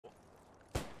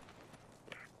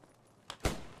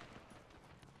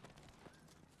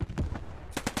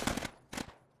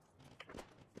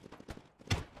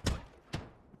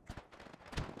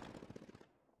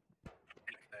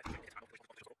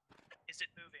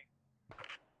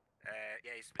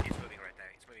Yeah, he's moving right now.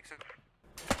 He's moving.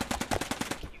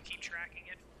 Can you keep tracking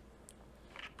it?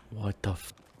 What the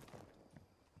f...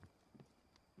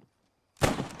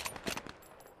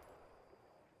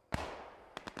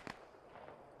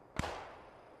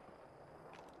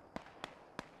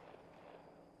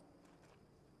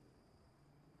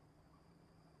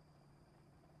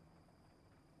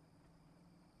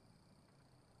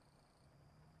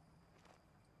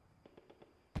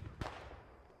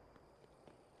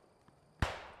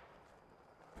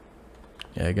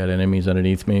 Yeah, I got enemies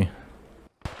underneath me.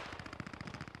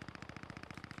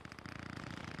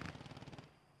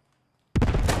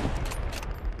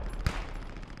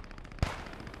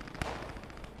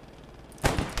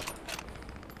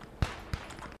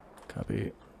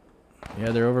 Copy.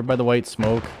 Yeah, they're over by the white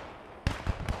smoke.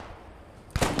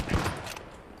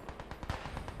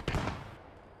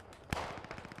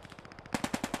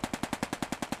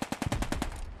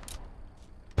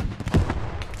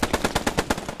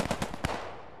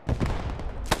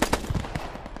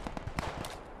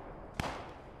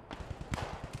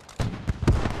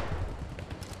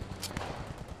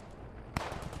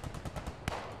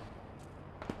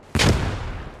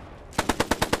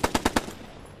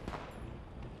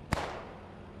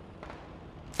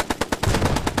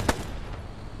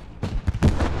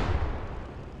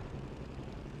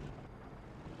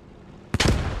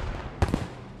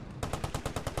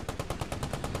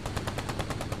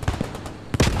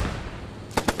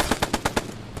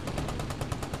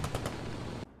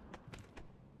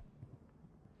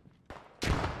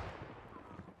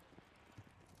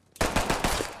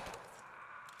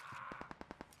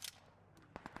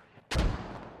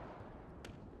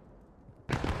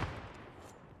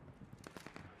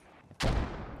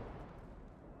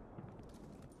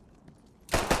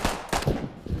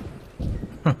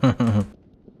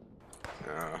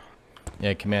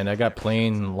 Yeah, command, I got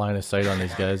plain line of sight on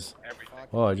these guys.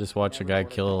 Oh, I just watched a guy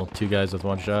kill 2 guys with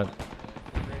 1 shot.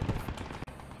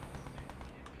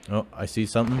 Oh, I see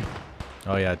something.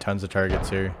 Oh yeah, tons of targets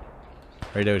here.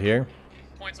 Right out here.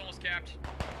 Points almost capped.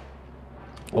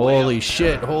 Holy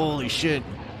shit, holy shit.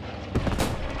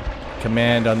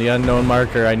 Command, on the unknown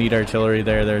marker, I need artillery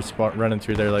there. They're running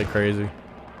through there like crazy.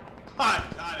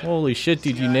 Holy shit,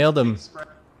 dude, you nailed him.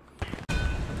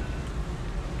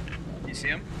 You see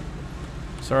him?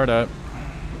 Sorta.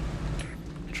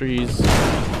 Trees.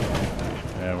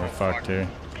 Yeah, we're fucked here.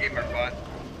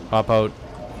 Hop out.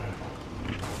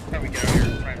 How do we get out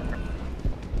here?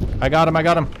 I got him, I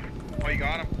got him. Oh, you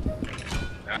got him?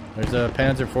 Yeah. There's a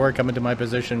Panzer IV coming to my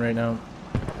position right now.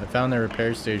 I found their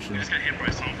repair station. We just got hit by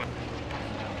something.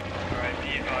 Alright,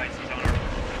 be advised, he's on our...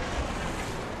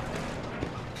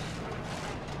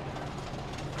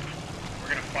 We're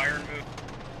gonna fire and move.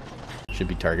 Should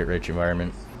be target rich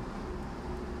environment.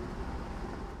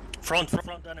 Front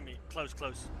enemy. Close.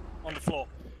 On the floor.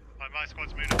 My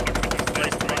squad's moving.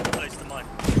 Place the mine.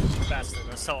 Bastard,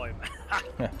 I saw him.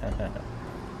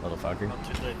 Little fucker. Not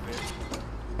too late,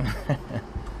 bitch.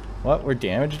 What? We're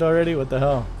damaged already? What the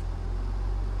hell?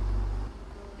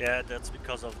 Yeah, that's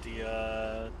because of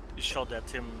the you shot at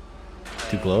him.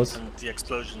 Too close? And the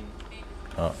explosion.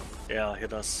 Oh. Yeah,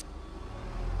 hit us.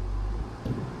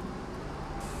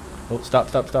 Oh,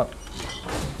 stop.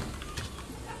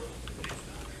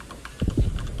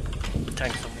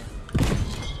 Tank somewhere.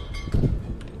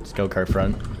 Let's go, car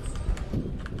front.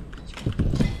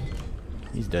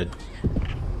 He's dead.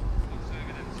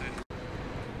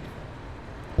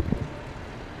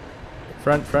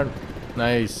 Front.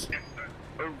 Nice. Their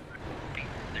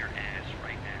ass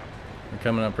right now. We're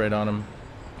coming up right on him.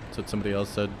 That's what somebody else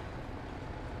said.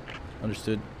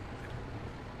 Understood.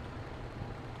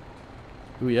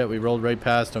 Ooh, yeah, we rolled right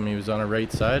past him. He was on our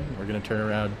right side. We're gonna turn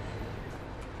around.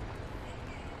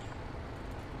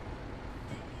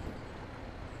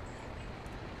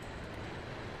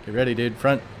 Get ready, dude.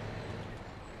 Front.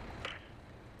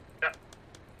 Yeah.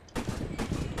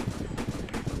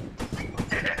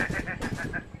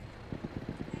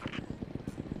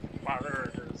 Wow,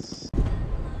 there it is.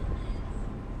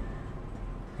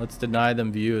 Let's deny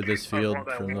them view of this field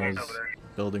from those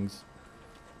buildings.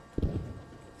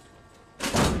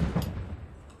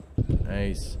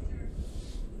 Nice.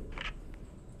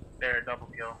 There, double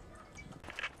kill.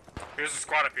 Here's a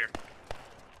squad up here.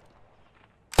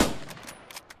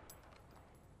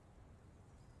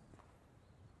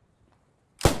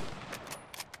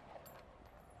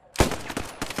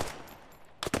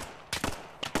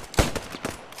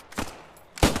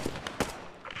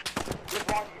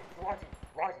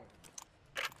 Rising.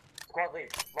 Squad lead,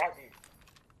 rising.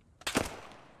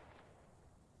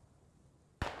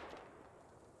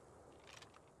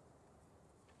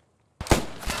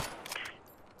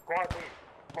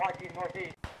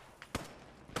 northeast.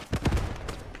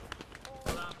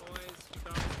 Hold on, boys.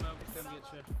 Don't smoke. It's gonna get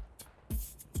you.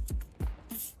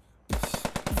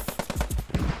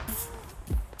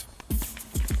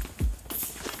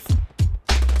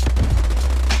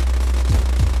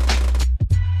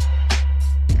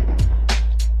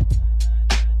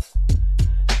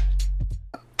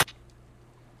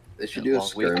 They should do a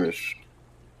skirmish.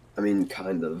 I mean,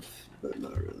 kind of, but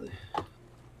not really.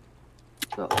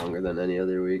 Not longer than any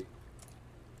other week.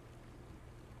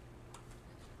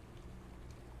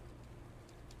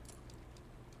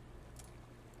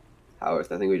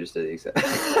 Howarth, I think we just did the exact.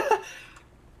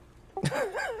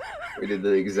 We did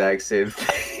the exact same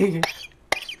thing.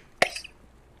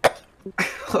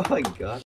 Oh my god.